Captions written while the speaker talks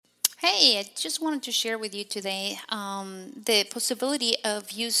Hey, I just wanted to share with you today the possibility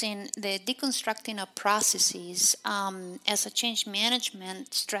of using the deconstructing of processes as a change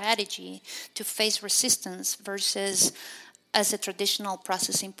management strategy to face resistance versus as a traditional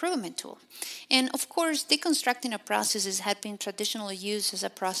process improvement tool. And of course, deconstructing a processes had been traditionally used as a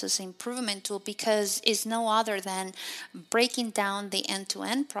process improvement tool because it's no other than breaking down the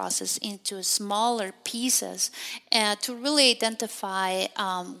end-to-end process into smaller pieces to really identify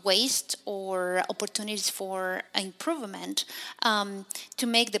waste or opportunities for improvement to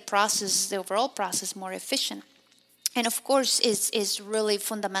make the overall process more efficient. And of course, is really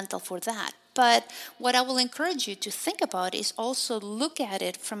fundamental for that. But what I will encourage you to think about is also look at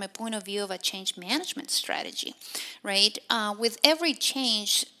it from a point of view of a change management strategy, right? With every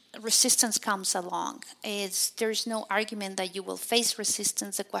change, resistance comes along. There's no argument that you will face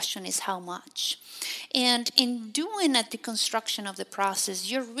resistance. The question is how much. And in doing a deconstruction of the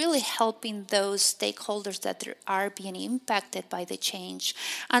process, you're really helping those stakeholders that are being impacted by the change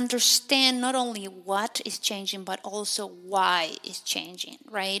understand not only what is changing, but also why it's changing,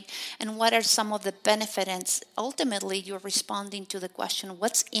 right? And what are some of the benefits? Ultimately, you're responding to the question,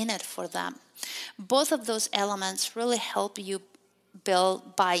 what's in it for them? Both of those elements really help you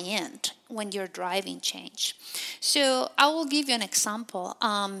build buy-in when you're driving change. So I will give you an example.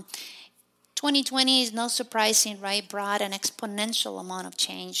 2020 is no surprising, right? Brought an exponential amount of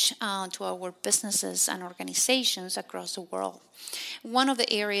change to our businesses and organizations across the world. One of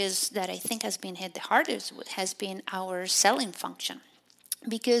the areas that I think has been hit the hardest has been our selling function,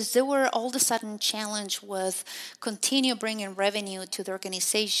 because they were all of a sudden challenged with continue bringing revenue to the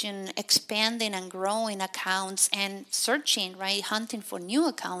organization, expanding and growing accounts, and searching, right, hunting for new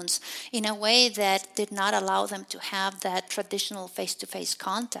accounts in a way that did not allow them to have that traditional face-to-face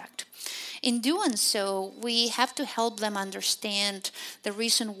contact. In doing so, we have to help them understand the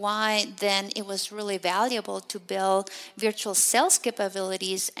reason why then it was really valuable to build virtual sales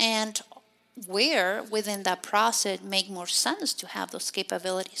capabilities and where within that process make more sense to have those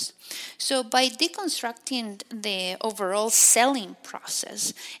capabilities. So by deconstructing the overall selling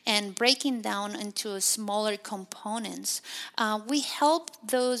process and breaking down into smaller components, we help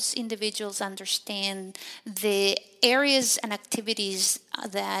those individuals understand the areas and activities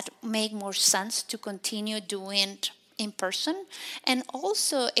that make more sense to continue doing in person, and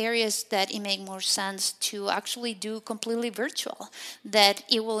also areas that it make more sense to actually do completely virtual, that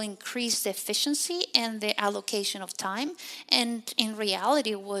it will increase the efficiency and the allocation of time, and in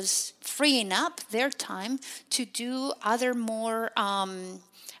reality was freeing up their time to do other more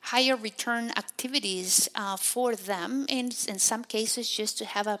higher return activities for them, in some cases just to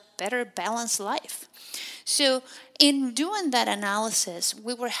have a better balanced life. So in doing that analysis,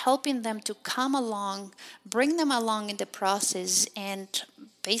 we were helping them to come along, bring them along in the process, and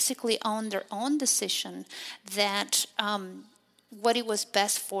basically own their own decision that what it was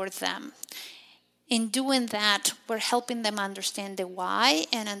best for them. In doing that, we're helping them understand the why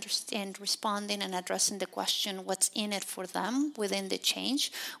and understand responding and addressing the question, what's in it for them within the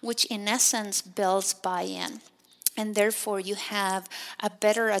change, which in essence builds buy-in. And therefore, you have a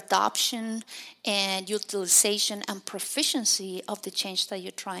better adoption and utilization and proficiency of the change that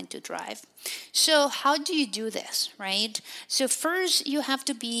you're trying to drive. So how do you do this, right? So first, you have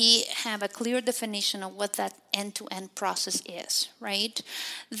to have a clear definition of what that end-to-end process is, right?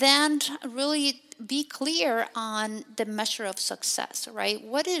 Then really be clear on the measure of success, right?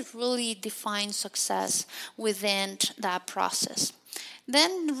 What is really defines success within that process?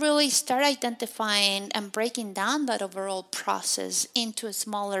 Then really start identifying and breaking down that overall process into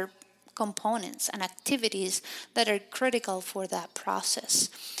smaller components and activities that are critical for that process.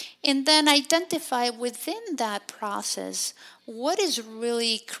 And then identify within that process what is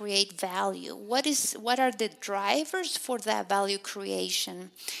really create value, what are the drivers for that value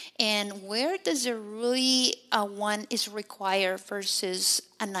creation, and where does it really one is required versus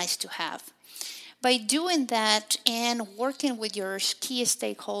a nice to have. By doing that and working with your key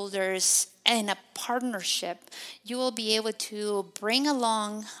stakeholders in a partnership, you will be able to bring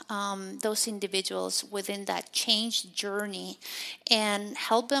along those individuals within that change journey and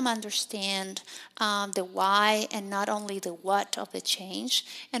help them understand the why and not only the what of the change.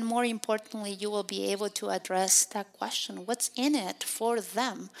 And more importantly, you will be able to address that question, what's in it for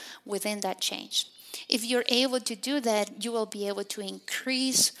them within that change. If you're able to do that, you will be able to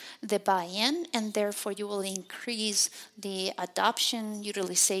increase the buy-in, and therefore you will increase the adoption,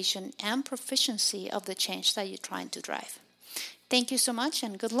 utilization, and proficiency of the change that you're trying to drive. Thank you so much,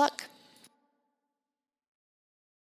 and good luck.